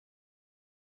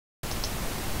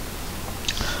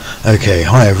Okay,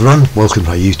 hi everyone, welcome to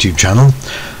my YouTube channel.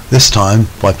 This time,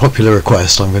 by popular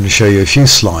request, I'm going to show you a few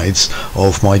slides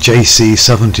of my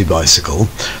JC70 bicycle.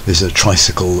 This is a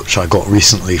tricycle which I got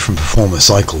recently from Performer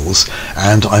Cycles,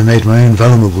 and I made my own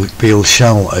velomobile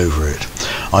shell over it.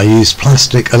 I used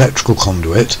plastic electrical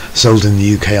conduit, sold in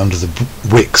the UK under the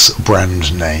Wix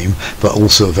brand name, but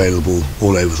also available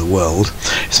all over the world.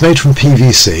 It's made from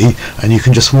PVC, and you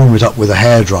can just warm it up with a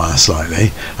hairdryer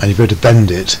slightly, and you've got to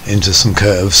bend it into some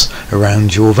curves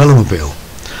around your velomobile.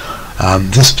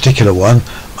 This particular one,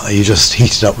 you just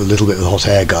heat it up with a little bit of a hot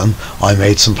air gun. I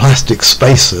made some plastic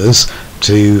spacers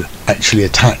to actually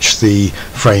attach the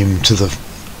frame to the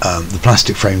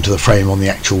plastic frame to the frame on the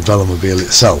actual velomobile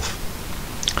itself.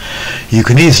 You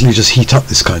can easily just heat up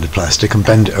this kind of plastic and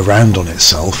bend it around on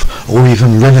itself, or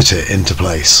even rivet it into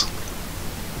place.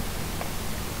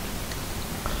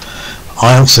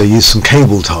 I also use some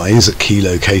cable ties at key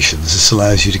locations. This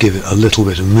allows you to give it a little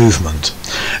bit of movement,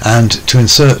 and to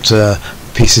insert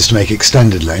pieces to make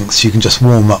extended lengths, you can just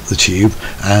warm up the tube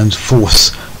and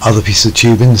force other pieces of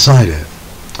tube inside it.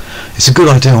 It's a good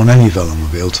idea on any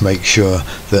velomobile to make sure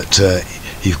that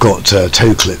you've got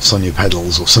toe clips on your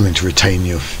pedals or something to retain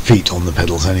your feet on the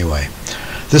pedals anyway.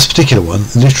 This particular one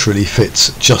literally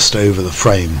fits just over the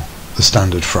frame, the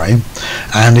standard frame,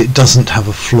 and it doesn't have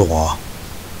a floor.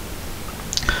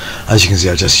 As you can see,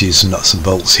 I just used some nuts and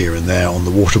bolts here and there on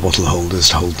the water bottle holders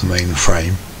to hold the main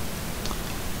frame.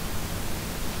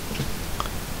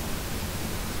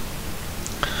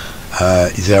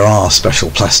 There are special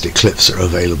plastic clips that are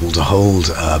available to hold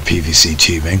PVC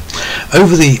tubing.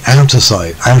 Over the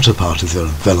outer part of the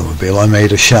velomobile, I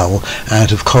made a shell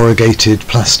out of corrugated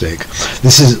plastic.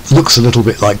 This looks a little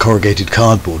bit like corrugated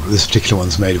cardboard, but this particular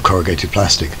one's made of corrugated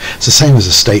plastic. It's the same as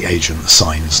estate agent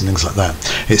signs and things like that.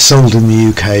 It's sold in the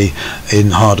UK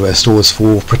in hardware stores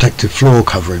for protective floor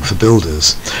covering for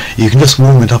builders. You can just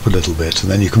warm it up a little bit,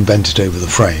 and then you can bend it over the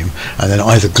frame and then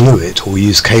either glue it or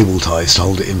use cable ties to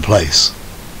hold it in place.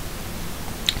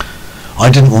 I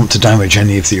didn't want to damage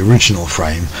any of the original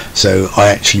frame, so I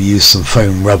actually used some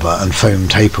foam rubber and foam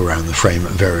tape around the frame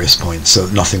at various points so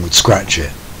that nothing would scratch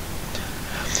it.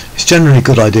 It's generally a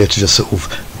good idea to just sort of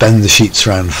bend the sheets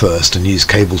around first and use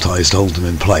cable ties to hold them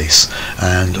in place,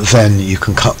 and then you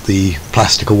can cut the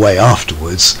plastic away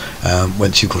afterwards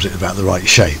once you've got it about the right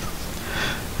shape.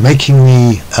 Making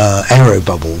the aero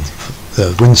bubble,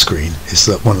 the windscreen, is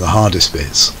one of the hardest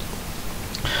bits.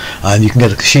 And you can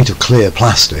get a sheet of clear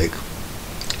plastic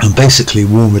and basically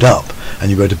warm it up, and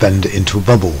you're going to bend it into a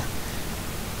bubble.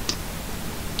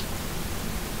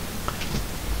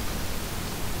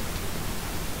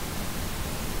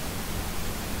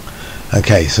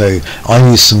 Okay, so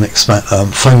I used some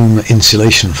foam,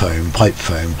 insulation foam, pipe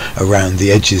foam, around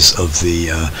the edges of the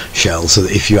shell, so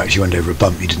that if you actually went over a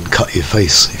bump, you didn't cut your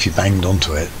face if you banged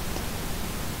onto it.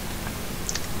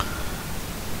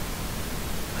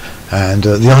 And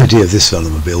the idea of this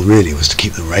velomobile really was to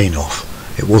keep the rain off.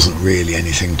 It wasn't really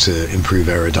anything to improve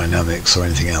aerodynamics or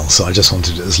anything else, so I just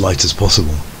wanted it as light as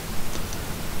possible.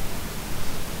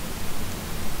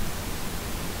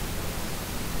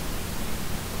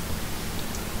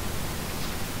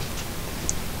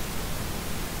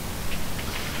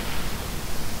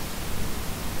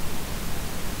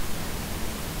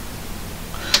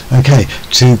 Okay,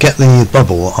 to get the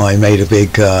bubble, I made a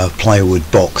big plywood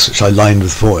box which I lined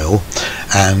with foil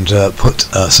and put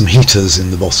some heaters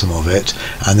in the bottom of it,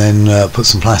 and then put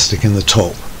some plastic in the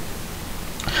top.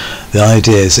 The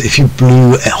idea is that if you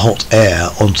blew hot air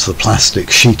onto the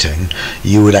plastic sheeting,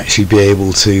 you would actually be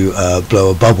able to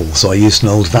blow a bubble. So I used an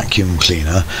old vacuum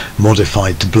cleaner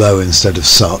modified to blow instead of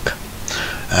suck,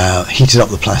 heated up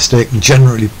the plastic,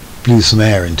 generally blew some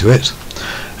air into it,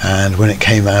 and when it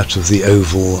came out of the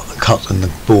oval cut in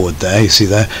the board there, you see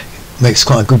there, it makes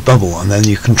quite a good bubble, and then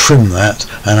you can trim that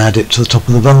and add it to the top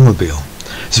of the velomobile.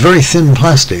 It's very thin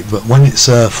plastic, but when it's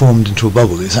formed into a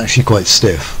bubble, it's actually quite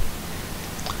stiff.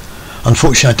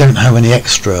 Unfortunately, I don't have any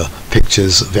extra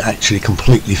pictures of it actually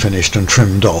completely finished and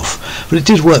trimmed off, but it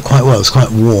did work quite well. It was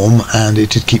quite warm and it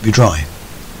did keep you dry.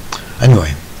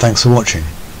 Anyway, thanks for watching.